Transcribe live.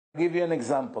I'll give you an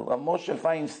example. Rav Moshe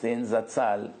Feinstein,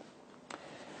 Zatzal,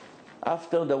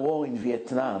 after the war in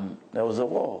Vietnam, there was a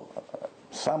war.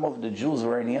 Some of the Jews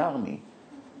were in the army.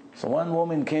 So one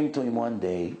woman came to him one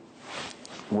day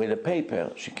with a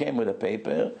paper. She came with a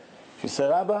paper. She said,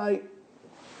 "Rabbi,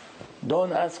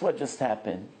 don't ask what just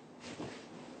happened."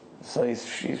 So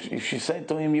she said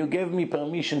to him, "You gave me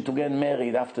permission to get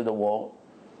married after the war,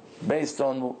 based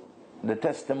on the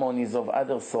testimonies of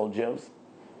other soldiers,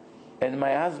 and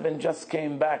my husband just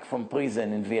came back from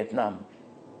prison in Vietnam,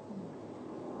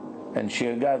 and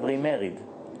she got remarried."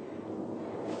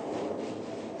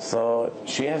 So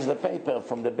she has the paper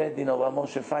from the Beit Din of Rav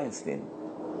Moshe Feinstein.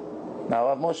 Now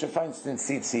Rav Moshe Feinstein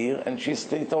sits here and she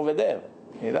sits over there.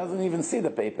 He doesn't even see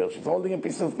the paper. She's holding a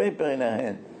piece of paper in her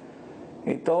hand.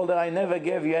 He told her, "I never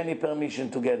gave you any permission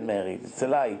to get married. It's a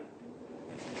lie."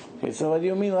 She said, "What do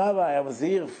you mean, Rabbi? I was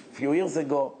here a few years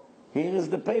ago. Here is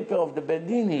the paper of the Beit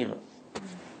Din here."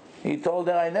 He told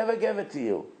her, "I never gave it to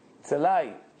you. It's a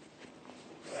lie."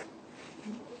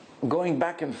 Going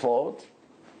back and forth,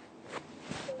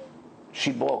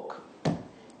 she broke.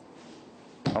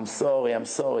 I'm sorry,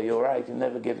 you're right, you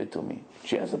never gave it to me."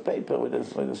 She has a paper with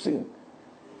a seal.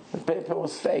 The paper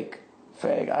was fake.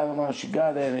 I don't know how she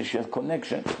got it, and she has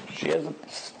connection. She has a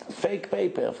fake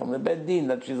paper from the Beit Din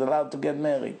that she's allowed to get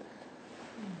married.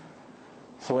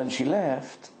 So when she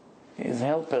left, his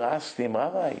helper asked him,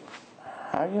 "Rabbi,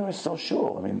 how are you so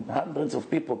sure? I mean, hundreds of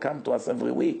people come to us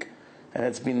every week, and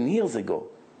it's been years ago.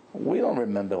 We don't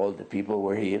remember all the people who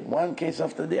were here, one case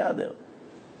after the other."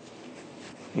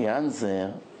 He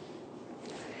answered,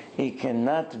 "It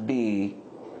cannot be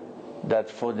that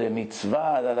for the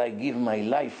mitzvah that I give my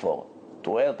life for,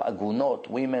 to help agunot,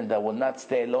 women that will not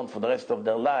stay alone for the rest of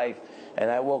their life, and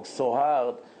I work so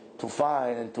hard to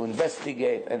find and to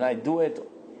investigate, and I do it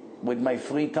with my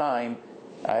free time,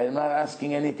 I am not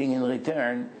asking anything in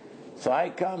return, so I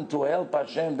come to help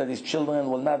Hashem that His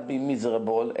children will not be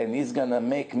miserable, and He's going to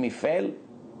make me fail?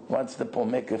 What's the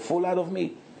point? Make a fool out of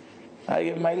me? I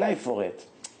give my life for it."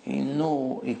 He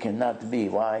knew it cannot be.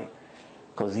 Why?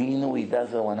 Because he knew he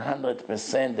does it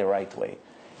 100% the right way.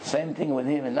 Same thing with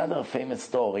him. Another famous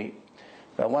story,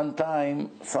 that one time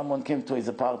someone came to his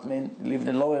apartment, he lived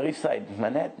in Lower East Side,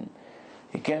 Manhattan.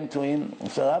 He came to him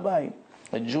and said, "Rabbi,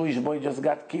 a Jewish boy just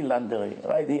got killed under here,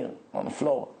 right here, on the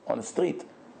floor, on the street,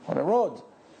 on the road."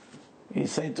 He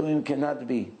said to him, "Cannot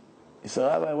be." He said,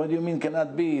 "Rabbi, what do you mean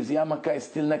cannot be? His yarmulke is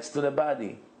still next to the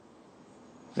body.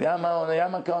 The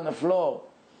yarmulke on the floor."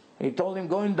 He told him,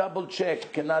 "Go and double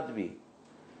check, cannot be."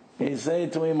 He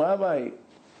said to him, "Rabbi,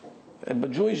 a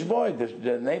Jewish boy,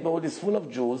 the neighborhood is full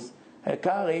of Jews, a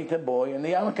car hit a boy and the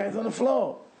yarmulke is on the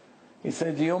floor." He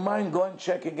said, "Do you mind go and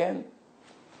check again?"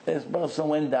 This person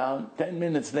went down. 10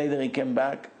 minutes later he came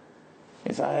back.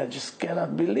 He said, "I just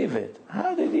cannot believe it.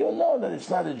 How did you know that it's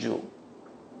not a Jew?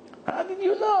 How did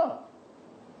you know?"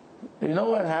 You know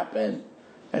what happened?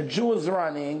 A Jew was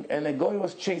running and a guy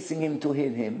was chasing him to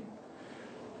hit him.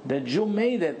 The Jew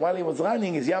made it while he was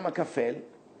running, his yarmulke fell.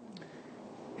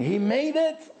 He made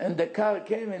it, and the car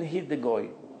came and hit the guy.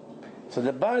 So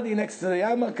the body next to the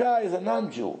yarmulke is a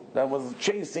non-Jew that was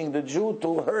chasing the Jew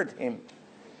to hurt him.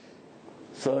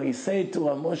 So he said to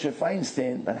Rav Moshe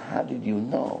Feinstein, "But how did you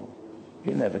know?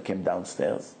 You never came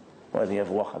downstairs. Well, you have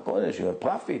Ruach HaKodesh, you have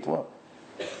prophet." What?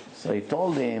 So he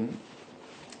told him,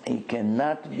 it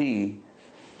cannot be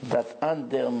that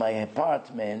under my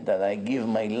apartment that I give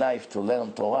my life to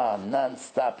learn Torah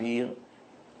non-stop here,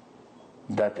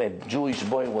 that a Jewish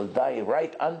boy will die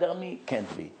right under me.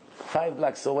 Can't be. 5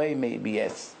 blocks away, maybe,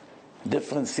 yes.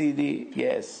 Different city,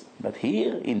 yes. But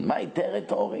here, in my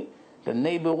territory, the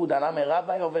neighborhood, that I'm a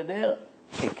rabbi over there,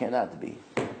 it cannot be.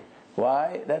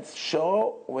 Why? That's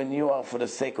show when you are for the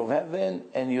sake of heaven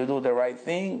and you do the right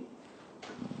thing,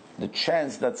 the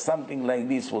chance that something like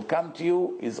this will come to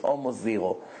you is almost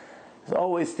zero. There's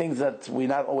always things that we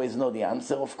not always know the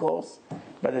answer, of course,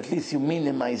 but at least you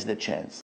minimize the chance.